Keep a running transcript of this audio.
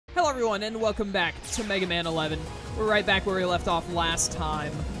everyone, and welcome back to Mega Man 11. We're right back where we left off last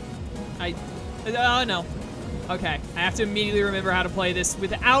time. Oh no. Okay, I have to immediately remember how to play this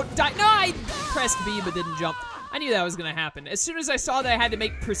without No, I pressed B but didn't jump. I knew that was gonna happen. As soon as I saw that I had to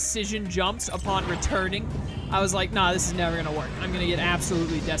make precision jumps upon returning, I was like, nah, this is never gonna work. I'm gonna get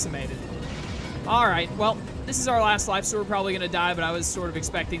absolutely decimated. Alright, well, this is our last life, so we're probably gonna die, but I was sort of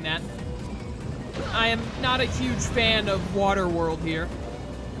expecting that. I am not a huge fan of water world here.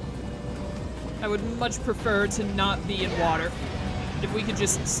 I would much prefer to not be in water. If we could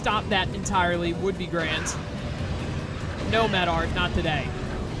just stop that entirely, would be grand. No, Medart, not today.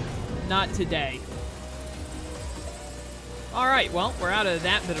 Not today. Alright, well, we're out of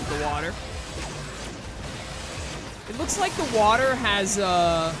that bit of the water. It looks like the water has,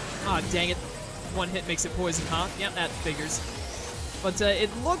 oh, dang it. One hit makes it poison, huh? Yeah, that figures. But,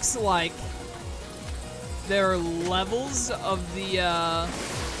 it looks like there are levels of the,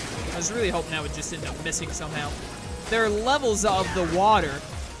 I was really hoping that would just end up missing somehow. There are levels of the water.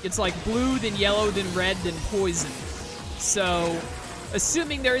 It's like blue, then yellow, then red, then poison. So,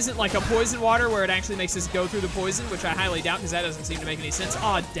 assuming there isn't like a poison water where it actually makes us go through the poison, which I highly doubt because that doesn't seem to make any sense.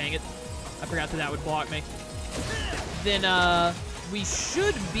 Aw, dang it. I forgot that that would block me. Then, we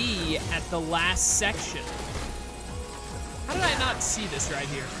should be at the last section. How did I not see this right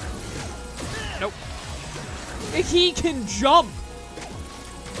here? Nope. He can jump!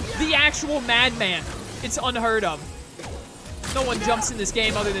 The actual madman. It's unheard of. No one jumps in this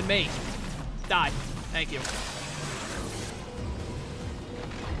game other than me. Die. Thank you.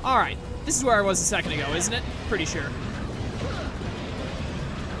 Alright. This is where I was a second ago, isn't it? Pretty sure.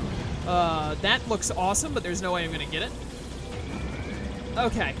 That looks awesome, but there's no way I'm gonna get it.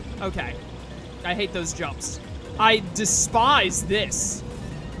 Okay. Okay. I hate those jumps. I despise this.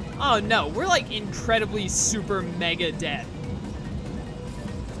 Oh no, we're like incredibly super mega dead.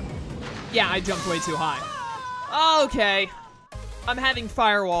 Yeah, I jumped way too high. Okay. I'm having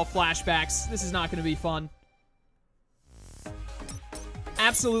firewall flashbacks. This is not going to be fun.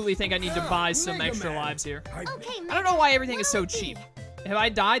 Absolutely think I need to buy some extra lives here. I don't know why everything is so cheap. Have I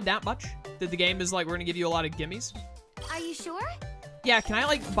died that much? That the game is like, we're going to give you a lot of gimmies? Are you sure? Yeah, can I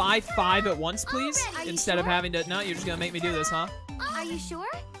like buy 5 at once, please? Instead of having to... No, you're just going to make me do this, huh? Are you sure?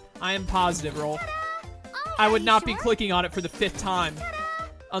 I am positive, Roll. I would not be clicking on it for the 5th time.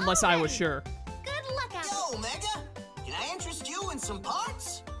 Unless I was sure. Good luck out. Yo, Mega, can I interest you in some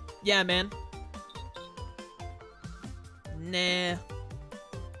parts? Yeah, man. Nah.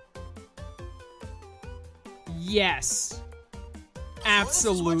 Yes.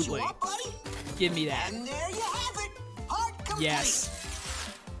 Absolutely. Want, give me that. And there you have it. Part complete. Yes.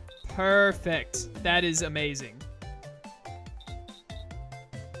 Perfect. That is amazing.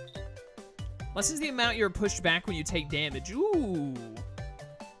 Lessens the amount you're pushed back when you take damage. Ooh.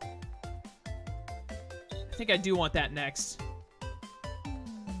 I think I do want that next.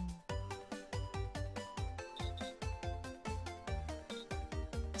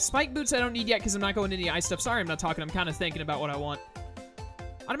 Spike boots I don't need yet because I'm not going into the ice stuff. Sorry I'm not talking. I'm kind of thinking about what I want.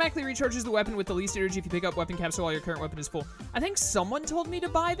 Automatically recharges the weapon with the least energy if you pick up weapon capsule while your current weapon is full. I think someone told me to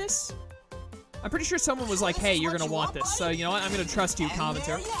buy this. I'm pretty sure someone was like, hey, you're going to want this. So, you know what? I'm going to trust you,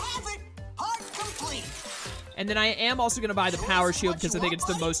 commenter. And then I am also going to buy the power shield because I think it's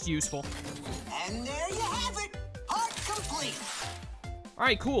the most useful. And there you have it. Part complete. All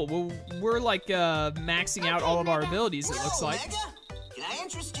right, cool. Well, we're like maxing out all of our abilities, it looks like. Mega, can I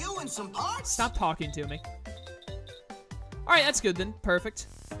interest you in some parts? Stop talking to me. All right, that's good then. Perfect.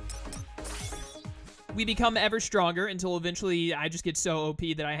 We become ever stronger until eventually I just get so OP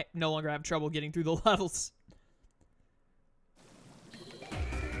that I no longer have trouble getting through the levels.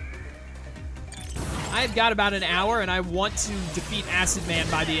 I've got about an hour, and I want to defeat Acid Man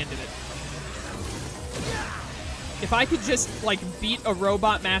by the end of it. If I could just, like, beat a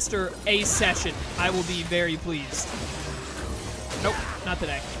Robot Master a session, I will be very pleased. Nope, not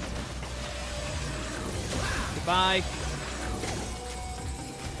today. Goodbye.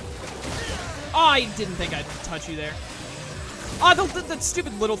 Oh, I didn't think I'd touch you there. Oh, that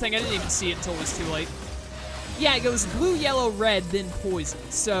stupid little thing, I didn't even see it until it was too late. Yeah, it goes blue, yellow, red, then poison.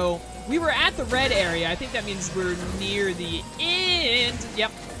 So... we were at the red area. I think that means we're near the end.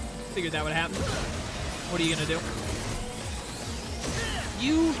 Yep. Figured that would happen. What are you gonna do?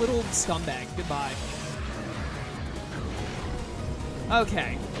 You little scumbag. Goodbye.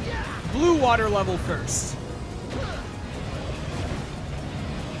 Okay. Blue water level first.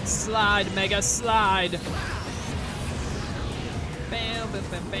 Slide, Mega, slide. Bam, bam,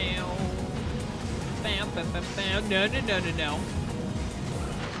 bam, bam. Bam, bam, bam, bam. No, no, no, no, no.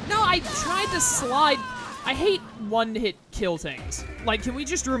 No, I tried to slide I hate one-hit kill things. Like, can we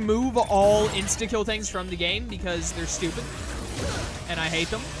just remove all insta-kill things from the game because they're stupid? And I hate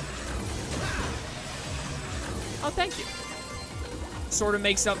them. Oh, thank you. Sort of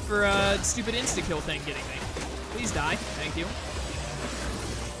makes up for a stupid insta-kill thing getting me. Please die. Thank you.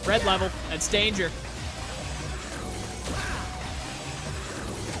 Red level. That's danger.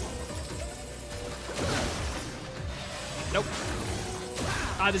 Nope.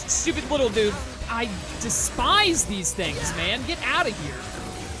 Ah, this stupid little dude. I despise these things, man. Get out of here.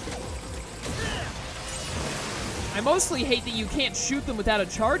 I mostly hate that you can't shoot them without a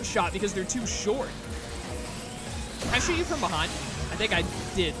charge shot because they're too short. Can I shoot you from behind? I think I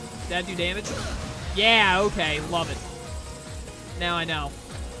did. Did that do damage? Yeah, okay. Love it. Now I know.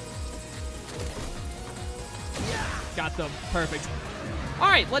 Got them. Perfect.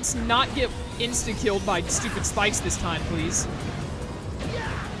 Alright, let's not get insta-killed by stupid spikes this time, please.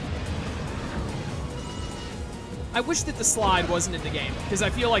 I wish that the slide wasn't in the game, because I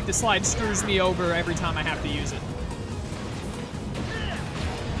feel like the slide screws me over every time I have to use it.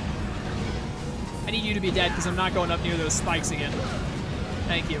 I need you to be dead, because I'm not going up near those spikes again.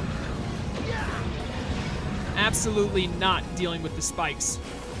 Thank you. Absolutely not dealing with the spikes.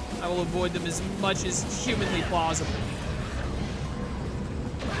 I will avoid them as much as humanly plausible.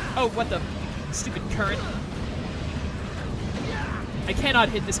 Oh, what the stupid current. I cannot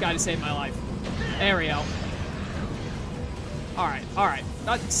hit this guy to save my life. There we go. Alright, alright.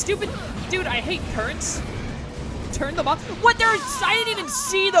 Stupid dude, I hate currents. Turn them off. What? I didn't even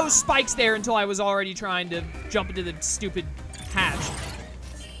see those spikes there until I was already trying to jump into the stupid hatch.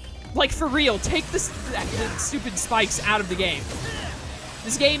 Like, for real, take the stupid spikes out of the game.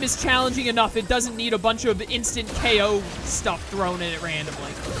 This game is challenging enough. It doesn't need a bunch of instant KO stuff thrown in it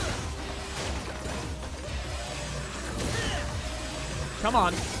randomly. Come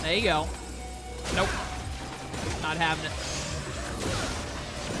on. There you go. Nope. Not having it.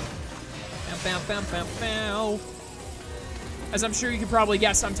 As I'm sure you can probably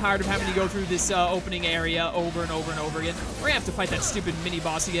guess, I'm tired of having to go through this opening area over and over and over again. We're gonna have to fight that stupid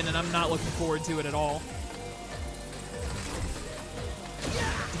mini-boss again, and I'm not looking forward to it at all.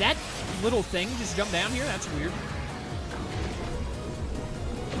 Did that little thing just jump down here? That's weird.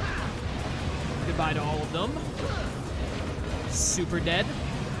 Goodbye to all of them. Super dead.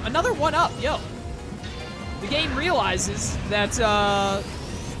 Another one-up, yo. The game realizes that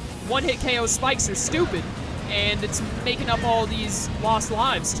one-hit KO spikes are stupid, and it's making up all these lost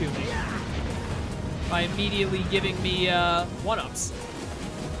lives to me by immediately giving me one-ups.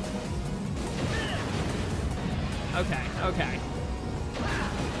 Okay, okay.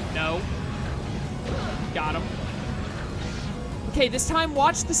 No. Got him. Okay, this time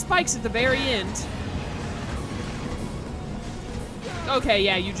watch the spikes at the very end. Okay,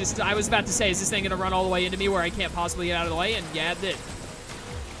 yeah, you just... I was about to say, is this thing gonna run all the way into me where I can't possibly get out of the way? And yeah, it did.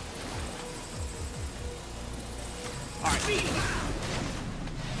 Alright.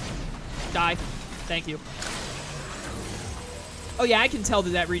 Die. Thank you. Oh yeah, I can tell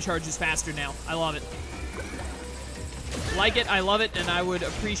that that recharges faster now. I love it. Like it, I love it, and I would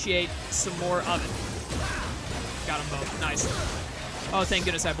appreciate some more of it. Got them both. Nice. Oh, thank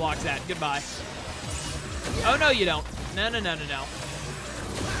goodness I blocked that. Goodbye. Oh, no, you don't. No, no, no, no, no.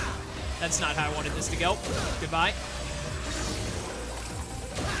 That's not how I wanted this to go. Goodbye.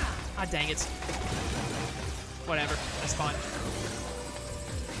 Ah, dang it. Whatever. That's fine.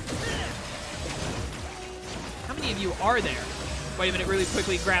 How many of you are there? Wait a minute, really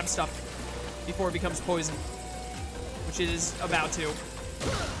quickly grab stuff before it becomes poison. Which it is about to.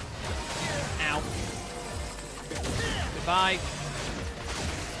 Ow. Goodbye.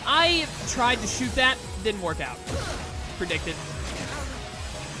 I tried to shoot that. Didn't work out. Predicted.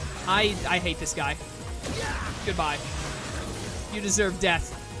 I hate this guy. Goodbye. You deserve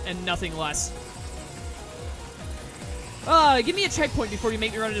death and nothing less. Give me a checkpoint before you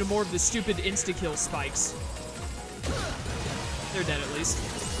make me run into more of the stupid insta-kill spikes. They're dead at least.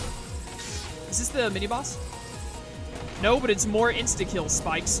 Is this the mini-boss? No, but it's more insta-kill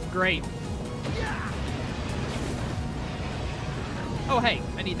spikes. Great. Oh, hey,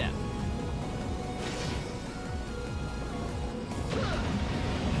 I need that.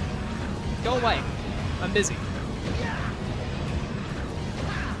 Go away. I'm busy.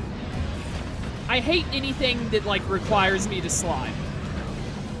 I hate anything that, like, requires me to slide.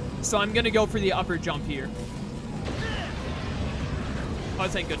 So I'm gonna go for the upper jump here. Oh,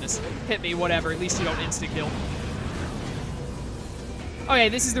 thank goodness. Hit me, whatever. At least you don't insta-kill. Okay,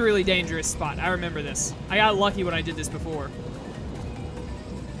 this is the really dangerous spot. I remember this. I got lucky when I did this before.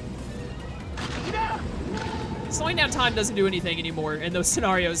 Slowing down time doesn't do anything anymore in those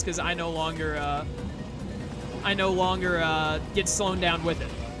scenarios because I no longer I no longer get slowed down with it.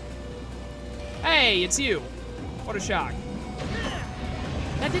 Hey, it's you. What a shock.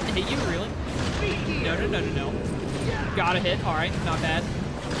 That didn't hit you, really? No. Got a hit. All right, not bad.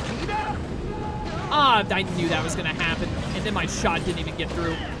 Ah, I knew that was gonna happen, and then my shot didn't even get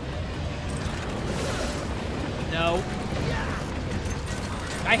through. No.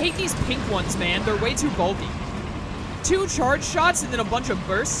 I hate these pink ones, man. They're way too bulky. 2 charge shots and then a bunch of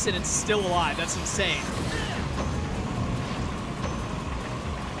bursts, and it's still alive. That's insane.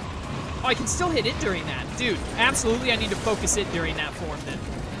 Oh, I can still hit it during that. Dude, absolutely I need to focus it during that form then.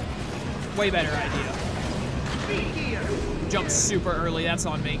 Way better idea. Jump super early, that's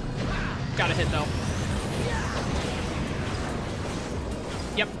on me. Got a hit though.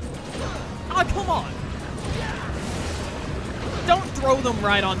 Yep. Oh, come on. Don't throw them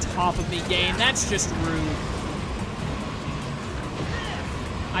right on top of me, game. That's just rude.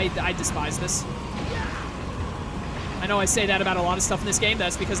 I despise this. I know I say that about a lot of stuff in this game.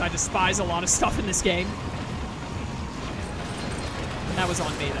 That's because I despise a lot of stuff in this game. That was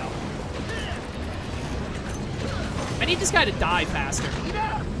on me, though. I need this guy to die faster.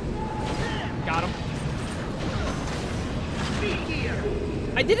 Got him.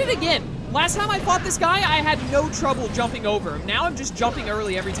 I did it again. Last time I fought this guy, I had no trouble jumping over him. Now I'm just jumping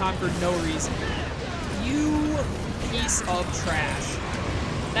early every time for no reason. You piece of trash.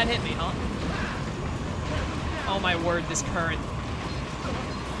 That hit me, huh? Oh my word, this current.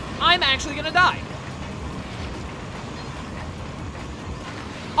 I'm actually gonna die.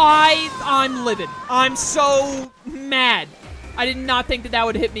 I'm livid. I'm so mad. I did not think that that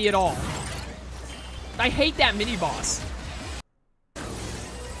would hit me at all. I hate that mini-boss.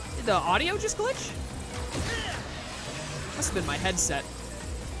 Did the audio just glitch? Must have been my headset.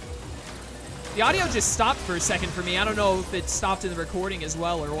 The audio just stopped for a second for me. I don't know if it stopped in the recording as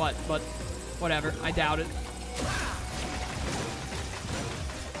well or what, but whatever. I doubt it.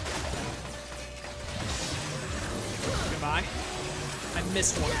 Goodbye. I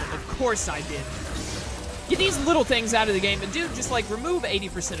missed one of them. Of course I did. Get these little things out of the game, and dude, just like remove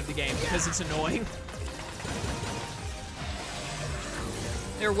 80% of the game because it's annoying.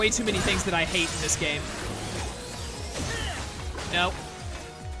 There are way too many things that I hate in this game. Nope.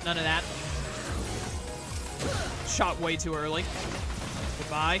 None of that. Shot way too early.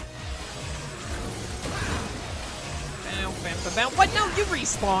 Goodbye. What? No, you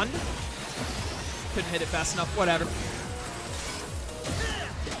respawned. Couldn't hit it fast enough. Whatever.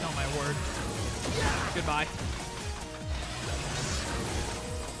 Oh my word. Goodbye.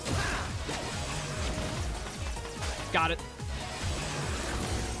 Got it.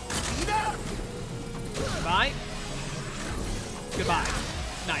 Goodbye. Goodbye.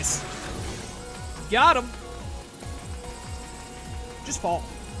 Nice. Got him. Just fall.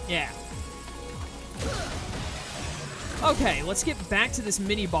 Yeah. Okay, let's get back to this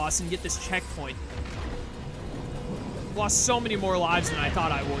mini-boss and get this checkpoint. Lost so many more lives than I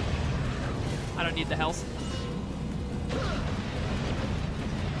thought I would. I don't need the health.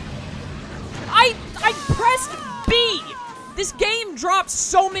 I pressed B! This game drops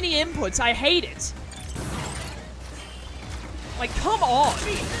so many inputs. I hate it. Like, come on.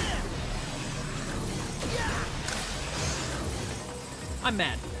 I'm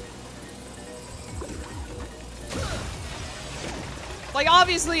mad. Like,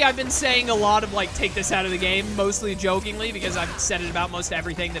 obviously, I've been saying a lot of, like, take this out of the game, mostly jokingly, because I've said it about most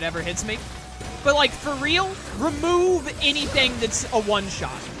everything that ever hits me. But, like, for real, remove anything that's a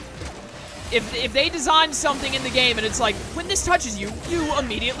one-shot. If they design something in the game and it's like, when this touches you, you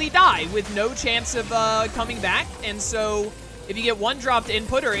immediately die with no chance of coming back. And so, if you get one dropped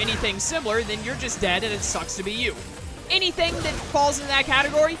input or anything similar, then you're just dead and it sucks to be you. Anything that falls in that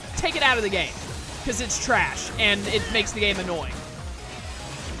category, take it out of the game. Because it's trash and it makes the game annoying.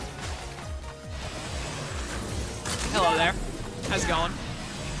 Hello there. How's it going?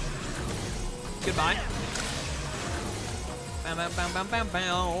 Goodbye. Bam, bam, bam, bam, bam,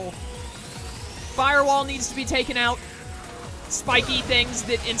 bam. Firewall needs to be taken out. Spiky things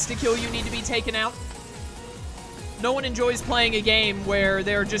that insta-kill you need to be taken out. No one enjoys playing a game where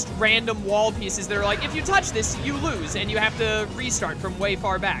there are just random wall pieces that are like, if you touch this, you lose, and you have to restart from way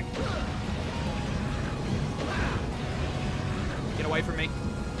far back. Get away from me.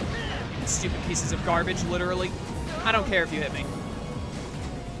 Stupid pieces of garbage, literally. I don't care if you hit me.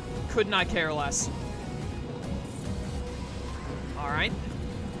 Could not care less. Alright.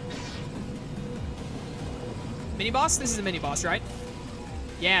 Mini-boss? This is a mini-boss, right?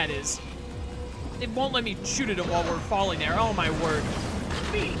 Yeah, it is. It won't let me shoot at him while we're falling there. Oh, my word.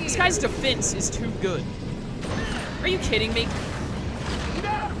 This guy's defense is too good. Are you kidding me?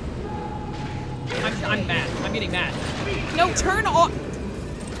 I'm I'm mad. I'm getting mad. No, turn off.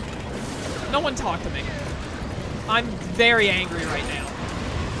 No one talk to me. I'm very angry right now.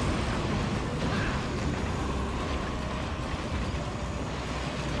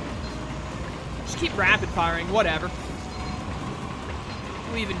 Just keep rapid firing, whatever.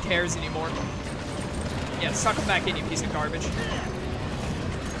 Who even cares anymore? Yeah, suck them back in, you piece of garbage.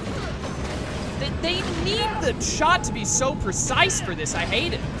 They need the shot to be so precise for this. I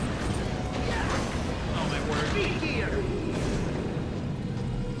hate it. Oh my word.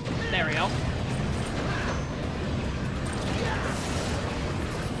 There we go.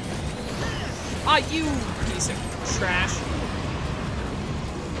 Ah, you piece of trash.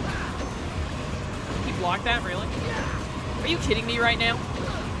 You blocked that, really? Are you kidding me right now?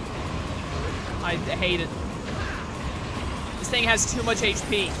 I hate it. This thing has too much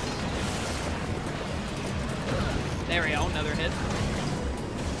HP. There we go, another hit.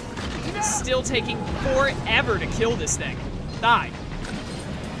 Still taking forever to kill this thing. Die.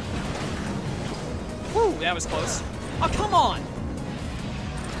 Whew, that was close. Oh, come on.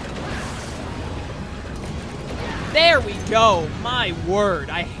 There we go. My word,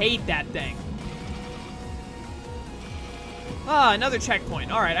 I hate that thing. Ah, another checkpoint.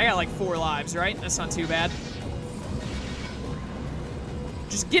 All right, I got like 4 lives, right? That's not too bad.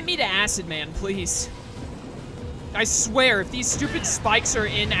 Just get me to Acid Man, please. I swear, if these stupid spikes are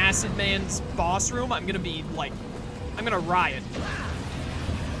in Acid Man's boss room, I'm gonna be like, I'm gonna riot.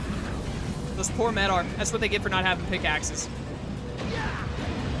 Those poor Medar. That's what they get for not having pickaxes.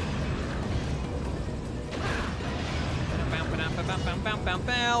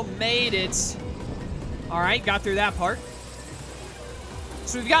 Made it. All right, got through that part.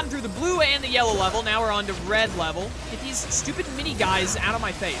 So we've gotten through the blue and the yellow level. Now we're on to red level. Get these stupid mini guys out of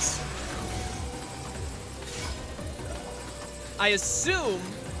my face. I assume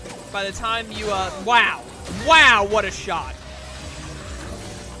by the time you, wow. Wow, what a shot.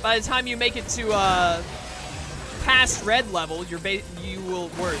 By the time you make it to, past red level, you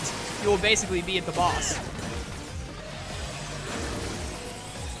will basically be at the boss.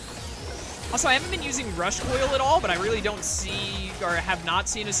 Also, I haven't been using Rush Coil at all, but I really don't see, or have not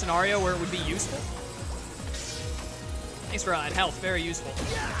seen a scenario where it would be useful. Thanks for all that health, very useful.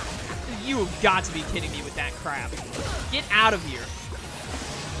 You have got to be kidding me with that crap. Get out of here.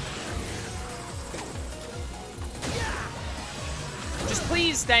 Just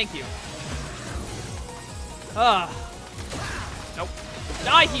please, thank you. Nope.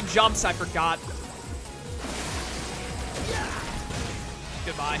 Ah, he jumps, I forgot.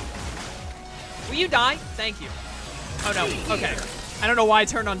 Goodbye. Will you die? Thank you. Oh no, okay. I don't know why I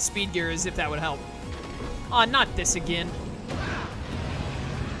turned on speed gear as if that would help. Aw, not this again.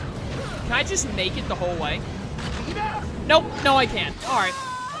 Can I just make it the whole way? Nope, no I can't. Alright.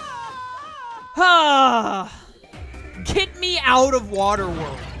 Get me out of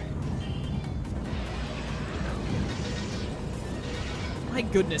Waterworld. My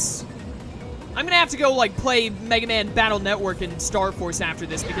goodness. I'm gonna have to go, like, play Mega Man Battle Network and Star Force after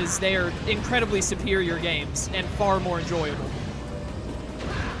this because they are incredibly superior games and far more enjoyable.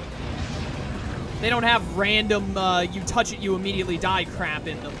 They don't have random, you touch it, you immediately die crap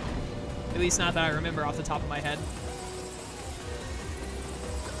in them. At least not that I remember off the top of my head.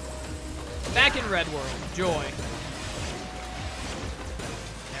 Back in Red World. Joy.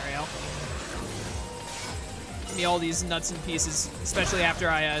 There we go. Give me all these nuts and pieces, especially after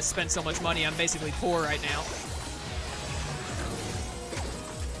I spent so much money. I'm basically poor right now.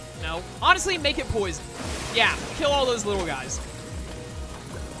 No. Honestly, make it poison. Yeah, kill all those little guys.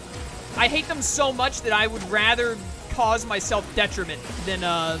 I hate them so much that I would rather cause myself detriment than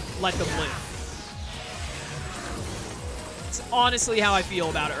let them live. It's honestly how I feel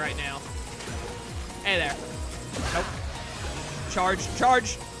about it right now. Hey there. Nope. Charge,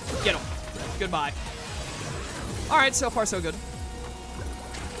 charge. Get him. Goodbye. Alright, so far so good.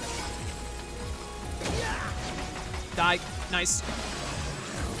 Die. Nice.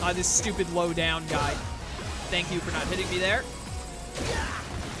 This stupid low down guy. Thank you for not hitting me there.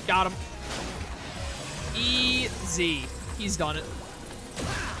 Got him. Easy. He's done it.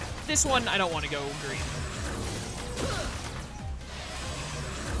 This one, I don't want to go green.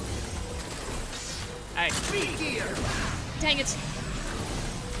 Hey. Dang it.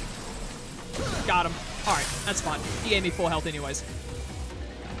 Got him. Alright, that's fine. He gave me full health anyways.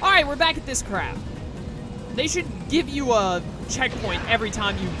 Alright, we're back at this crap. They should give you a checkpoint every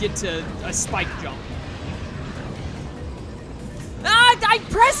time you get to a spike jump. Ah, I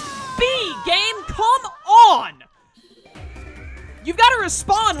pressed B, game! Come on! You've got to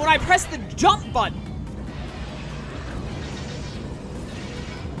respawn when I press the jump button.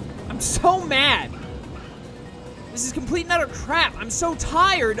 I'm so mad. This is complete and utter crap. I'm so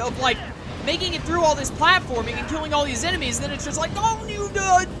tired of, like, making it through all this platforming and killing all these enemies, and then it's just like, oh, you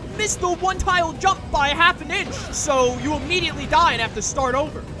missed the one-tile jump by half an inch, so you immediately die and have to start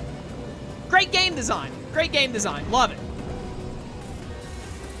over. Great game design. Great game design. Love it.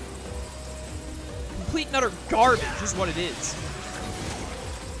 Complete and utter garbage is what it is.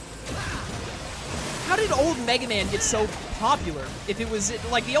 How did old Mega Man get so popular? If it was,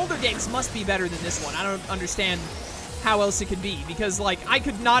 like, the older games must be better than this one. I don't understand how else it could be, because, like, I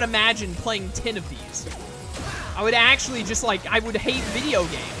could not imagine playing 10 of these. I would actually just, like, I would hate video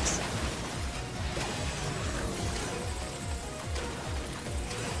games.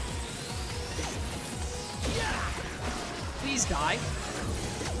 Please die.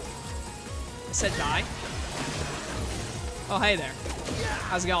 I said die. Oh, hey there.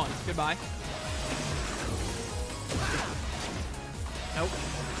 How's it going? Goodbye. Nope.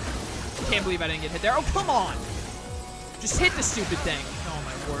 Can't believe I didn't get hit there. Oh, come on! Just hit the stupid thing. Oh,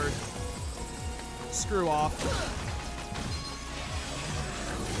 my word. Screw off.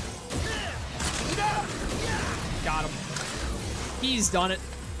 Got him. He's done it.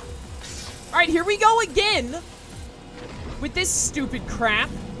 Alright, here we go again with this stupid crap.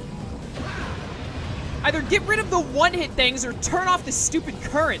 Either get rid of the one-hit things or turn off the stupid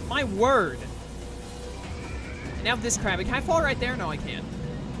current. My word. Now this crap. Can I fall right there? No, I can't.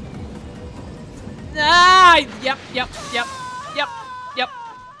 Ah! Yep.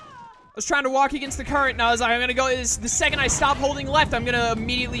 I was trying to walk against the current, and I was like, I'm gonna go. The second I stop holding left, I'm gonna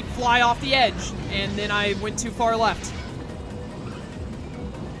immediately fly off the edge. And then I went too far left.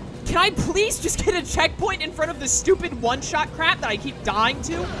 Can I please just get a checkpoint in front of the stupid one-shot crap that I keep dying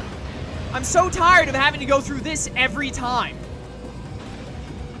to? I'm so tired of having to go through this every time.